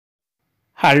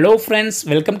Hello friends,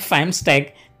 welcome to Fimes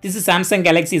Tech. This is Samsung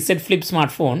Galaxy Z Flip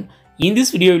smartphone. In this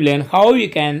video, you learn how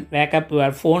you can wake up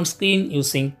your phone screen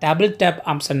using double tap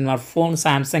option on your phone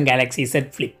Samsung Galaxy Z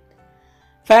Flip.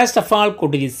 First of all, go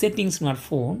to the settings on your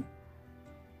phone.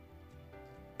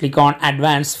 Click on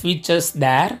advanced features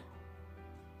there.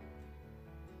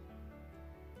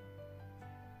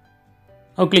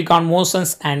 Now click on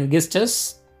motions and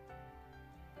gestures.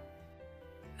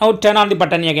 Now turn on the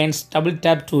button against double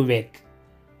tap to wake.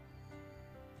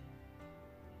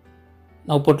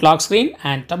 Now put lock screen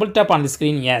and double tap on the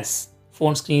screen. Yes,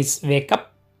 phone screen is wake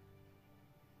up.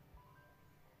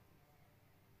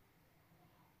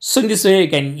 So in this way you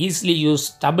can easily use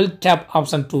double tap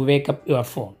option to wake up your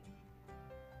phone.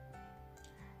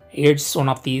 It's one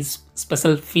of these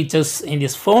special features in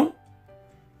this phone.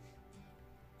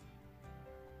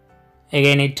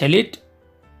 Again I tell it,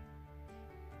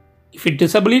 if you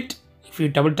disable it, if you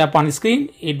double tap on the screen,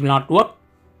 it will not work.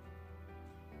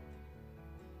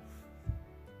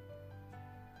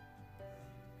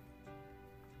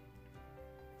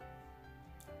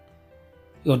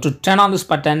 You have to turn on this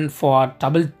button for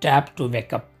double tap to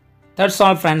wake up. That's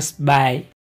all friends, bye.